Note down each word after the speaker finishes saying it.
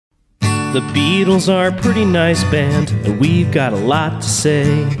The Beatles are a pretty nice band, and we've got a lot to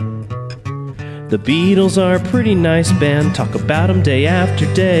say. The Beatles are a pretty nice band, talk about them day after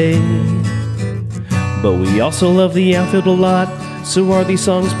day. But we also love the outfield a lot, so are these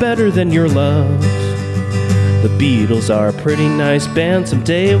songs better than your love? The Beatles are a pretty nice band,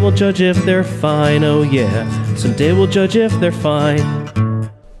 someday we'll judge if they're fine, oh yeah, someday we'll judge if they're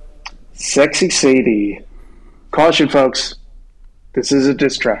fine. Sexy Sadie. Caution, folks, this is a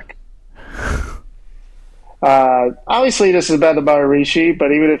diss track. Obviously this is about the Maharishi,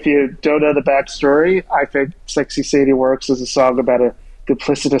 but even if you don't know the backstory, I think Sexy Sadie works as a song about a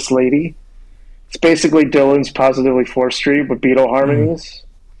duplicitous lady. It's basically Dylan's Positively 4th Street with Beatle harmonies.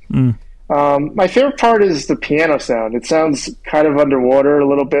 My favorite part is the piano sound. It sounds kind of underwater, a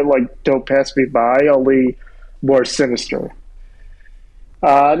little bit like Don't Pass Me By, only more sinister.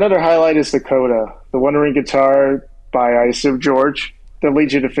 Another highlight is the coda, the one-ring guitar by, I assume, George, that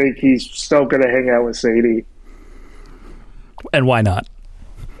leads you to think he's still going to hang out with Sadie. And why not?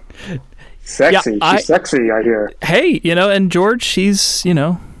 Sexy. Yeah, She's sexy, I hear. Hey, and George, he's we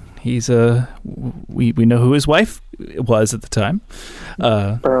know who his wife was at the time.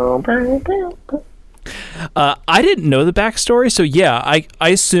 I didn't know the backstory, so yeah, I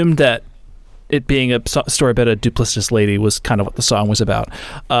assumed that it being a story about a duplicitous lady was kind of what the song was about.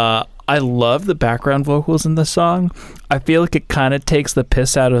 I love the background vocals in the song. I feel like it kind of takes the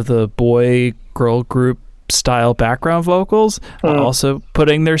piss out of the boy-girl group style background vocals, also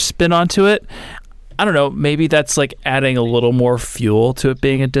putting their spin onto it. I don't know, maybe that's like adding a little more fuel to it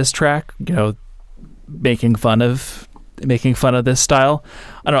being a diss track, making fun of this style.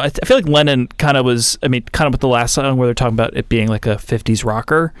 I don't know, I feel like Lennon kind of was, kind of with the last song where they're talking about it being like a 50s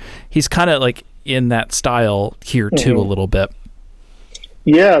rocker. He's kind of like in that style here too, a little bit.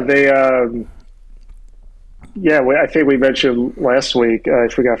 Yeah, I think we mentioned last week, I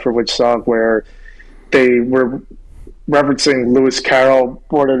forgot for which song, where they were referencing Lewis Carroll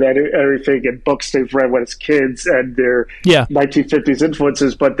more than everything in books they've read when as kids and their 1950s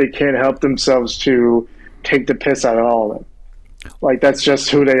influences, but they can't help themselves to take the piss out of all of them. Like, that's just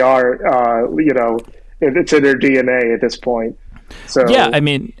who they are, it's in their DNA at this point. So yeah,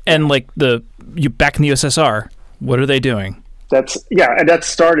 and like back in the USSR, what are they doing? And that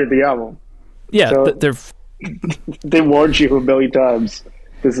started the album. Yeah, so they warned you a million times.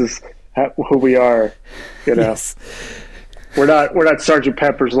 This is who we are, Yes. We're not Sgt.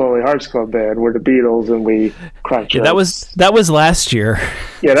 Pepper's Lonely Hearts Club Band. We're the Beatles, and we crack jokes. Yeah, that was last year.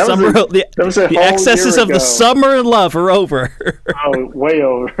 Yeah, that was a the whole excesses year of ago. the summer and love are over. Oh, way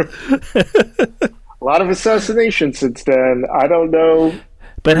over. A lot of assassinations since then. I don't know.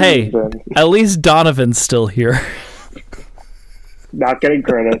 But hey, at least Donovan's still here. Not getting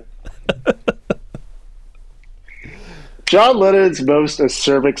credit. John Lennon's most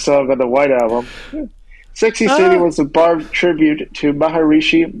acerbic song on the White Album, Sexy Sadie, was a bard tribute to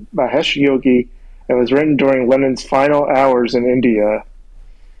Maharishi Mahesh Yogi and was written during Lennon's final hours in India.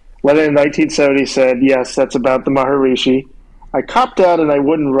 Lennon in 1970 said, "Yes, that's about the Maharishi. I copped out and I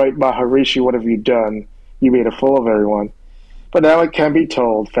wouldn't write Maharishi. What have you done? You made a fool of everyone. But now it can be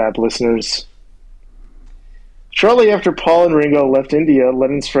told, fab listeners." Shortly after Paul and Ringo left India,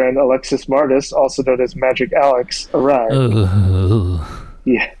 Lennon's friend Alexis Martis, also known as Magic Alex, arrived.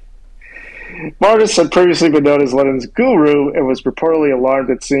 Yeah. Martis had previously been known as Lennon's guru and was reportedly alarmed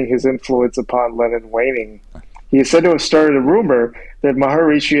at seeing his influence upon Lennon waning. He is said to have started a rumor that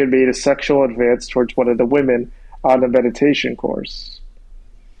Maharishi had made a sexual advance towards one of the women on the meditation course.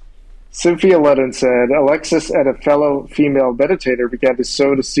 Cynthia Lennon said, Alexis and a fellow female meditator began to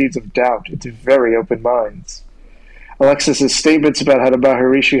sow the seeds of doubt into very open minds. Alexis's statements about how the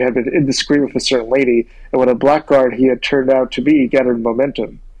Maharishi had been indiscreet with a certain lady and what a blackguard he had turned out to be gathered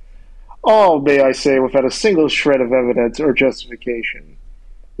momentum. All, may I say, without a single shred of evidence or justification.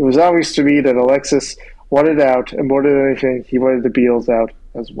 It was obvious to me that Alexis wanted out, and more than anything, he wanted the Beatles out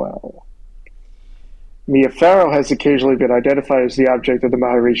as well. Mia Farrow has occasionally been identified as the object of the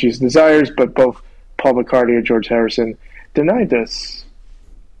Maharishi's desires, but both Paul McCartney and George Harrison denied this.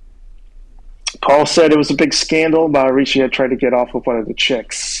 Paul said it was a big scandal. Maharishi had tried to get off with one of the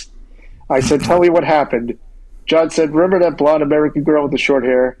chicks. I said, tell me what happened. John said, remember that blonde American girl with the short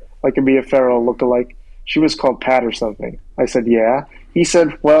hair, like a Mia Farrow lookalike? She was called Pat or something. I said, yeah. He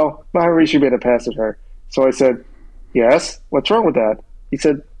said, well, Maharishi made a pass at her. So I said, yes? What's wrong with that? He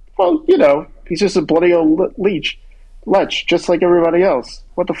said, well, he's just a bloody old lech, just like everybody else.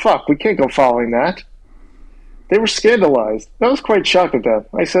 What the fuck? We can't go following that. They were scandalized. I was quite shocked at that.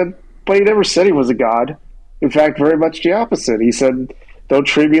 I said, but he never said he was a god. In fact, very much the opposite. He said, don't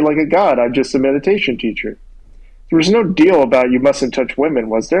treat me like a god. I'm just a meditation teacher. There was no deal about you mustn't touch women,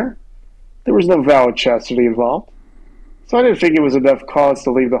 was there? There was no vow of chastity involved, so I didn't think it was enough cause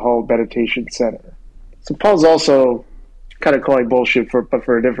to leave the whole meditation center. So Paul's also kind of calling bullshit, but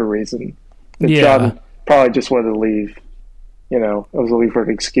for a different reason. That John probably just wanted to leave. You know, it was a leave for an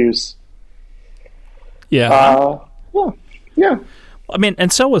excuse. Yeah. Yeah. I mean,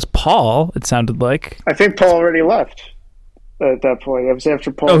 and so was Paul, it sounded like. I think Paul already left at that point. It was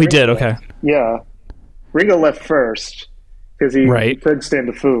after Paul. Oh, he did? Okay. Yeah. Ringo left first because he couldn't stand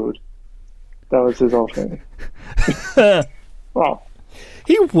the food. That was his whole thing. Well,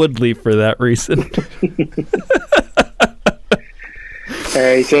 he would leave for that reason.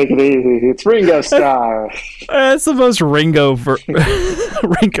 Hey, take it easy. It's Ringo style. That's the most Ringo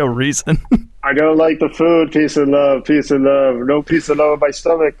Ringo reason. I don't like the food. Peace and love. Peace and love. No peace and love in my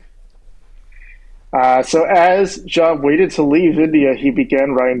stomach. So as John waited to leave India, he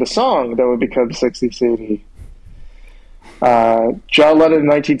began writing the song that would become Sexy Sadie. John Lennon in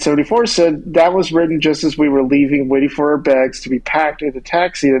 1974 said, that was written just as we were leaving, waiting for our bags to be packed in a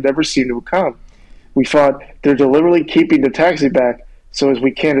taxi that never seemed to come. We thought, they're deliberately keeping the taxi back so as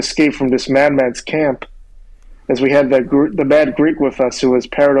we can't escape from this madman's camp. As we had the mad Greek with us who was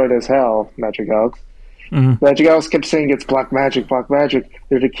paranoid as hell, Magic Alex. Mm-hmm. Magic Alex kept saying it's black magic,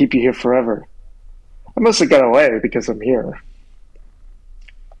 they're to keep you here forever. I must have got away because I'm here.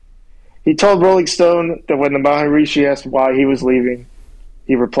 He told Rolling Stone that when the Maharishi asked why he was leaving,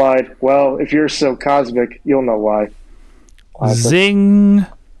 he replied, well, if you're so cosmic, you'll know why. Zing!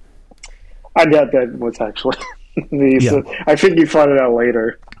 I doubt that was actually... I think you found it out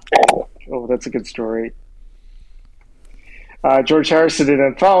later. Oh, that's a good story. George Harrison in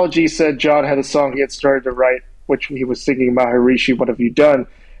Anthology said John had a song he had started to write, which he was singing Maharishi, What Have You Done?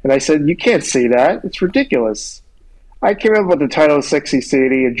 And I said, you can't say that. It's ridiculous. I came up with the title Sexy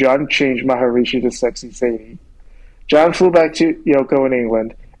Sadie, and John changed Maharishi to Sexy Sadie. John flew back to Yoko in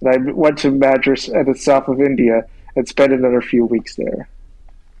England, and I went to Madras at the south of India and spent another few weeks there.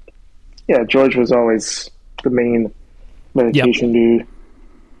 Yeah, George was always the main meditation dude.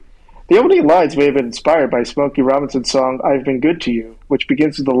 The opening lines may have been inspired by Smokey Robinson's song I've Been Good to You, which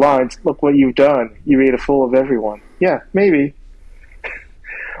begins with the lines, look what you've done, you made a fool of everyone. Yeah, maybe.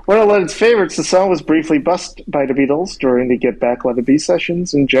 One of Lennon's favorites, the song was briefly bussed by the Beatles during the Get Back Let It Be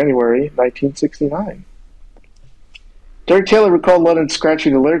sessions in January 1969. Derek Taylor recalled Lennon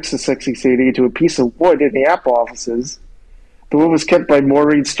scratching the lyrics to Sexy Sadie into a piece of wood in the Apple offices. The wood was kept by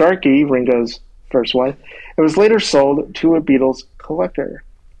Maureen Starkey, Ringo's first wife, and was later sold to a Beatles collector.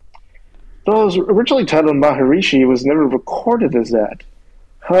 Though it was originally titled Maharishi, it was never recorded as that.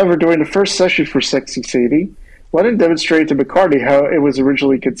 However, during the first session for Sexy Sadie, Lennon demonstrated to McCartney how it was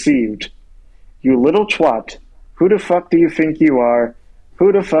originally conceived. You little twat. Who the fuck do you think you are?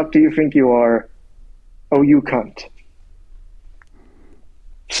 Who the fuck do you think you are? Oh, you cunt.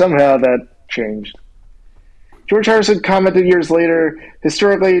 Somehow that changed. George Harrison commented years later,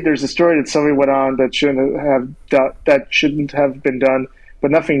 historically, there's a story that somebody went on that shouldn't have been done,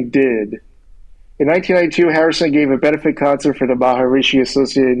 but nothing did. In 1992, Harrison gave a benefit concert for the Maharishi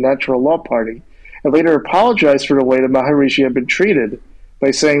Associated Natural Law Party, and later apologized for the way the Maharishi had been treated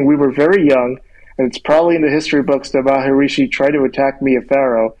by saying, we were very young, and it's probably in the history books that Maharishi tried to attack me, a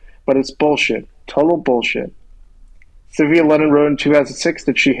pharaoh, but it's bullshit. Total bullshit. Sylvia Lennon wrote in 2006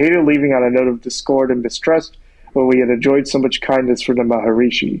 that she hated leaving on a note of discord and mistrust when we had enjoyed so much kindness from the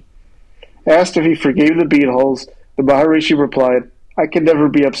Maharishi. Asked if he forgave the Beatles, the Maharishi replied, I can never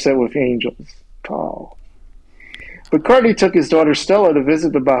be upset with angels. Oh. McCartney took his daughter Stella to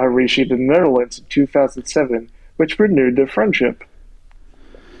visit the Maharishi in the Netherlands in 2007, which renewed their friendship.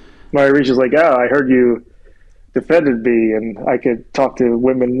 Maharishi's like, I heard you defended me, and I could talk to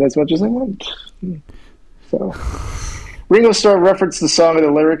women as much as I want. So, Ringo Starr referenced the song in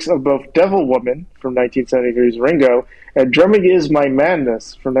the lyrics of both Devil Woman from 1973's Ringo and Drumming Is My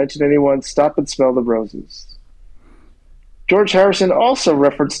Madness from 1981's Stop and Smell the Roses. George Harrison also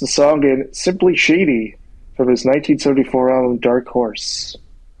referenced the song in Simply Shady from his 1974 album Dark Horse.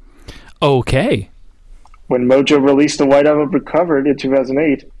 Okay. When Mojo released the White Album Recovered in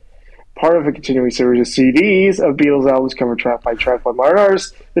 2008, part of a continuing series of CDs of Beatles albums covered track by modern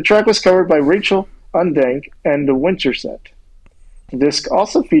artists, the track was covered by Rachel Undank and The Winter Set. The disc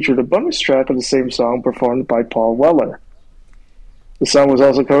also featured a bonus track of the same song performed by Paul Weller. The song was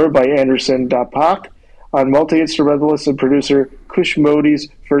also covered by Anderson Dapak on multi-instrumentalist and producer Kush Modi's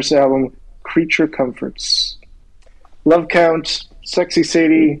first album, Creature Comforts. Love Count, Sexy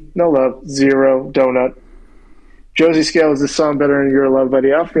Sadie, No Love, Zero, Donut. Josie Scale, is this song better than Your Love by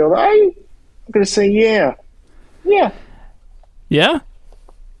the Outfield? I'm going to say yeah. Yeah. Yeah?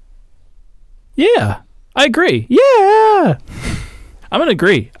 Yeah. I agree. Yeah. I'm gonna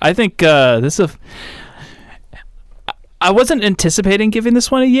agree. I think this is. I wasn't anticipating giving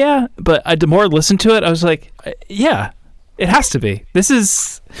this one a yeah, but the more I listened to it, I was like, yeah, it has to be.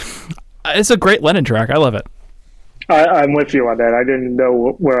 It's a great Lennon track. I love it. I'm with you on that. I didn't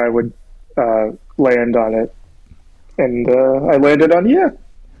know where I would land on it, and I landed on yeah.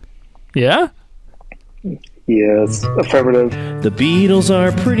 Yeah? Yes, affirmative. The Beatles are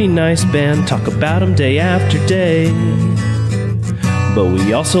a pretty nice band, talk about them day after day. But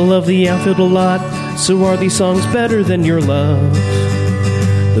we also love the outfield a lot, so are these songs better than your love?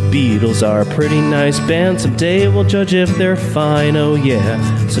 The Beatles are a pretty nice band, someday we'll judge if they're fine, oh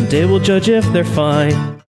yeah, someday we'll judge if they're fine.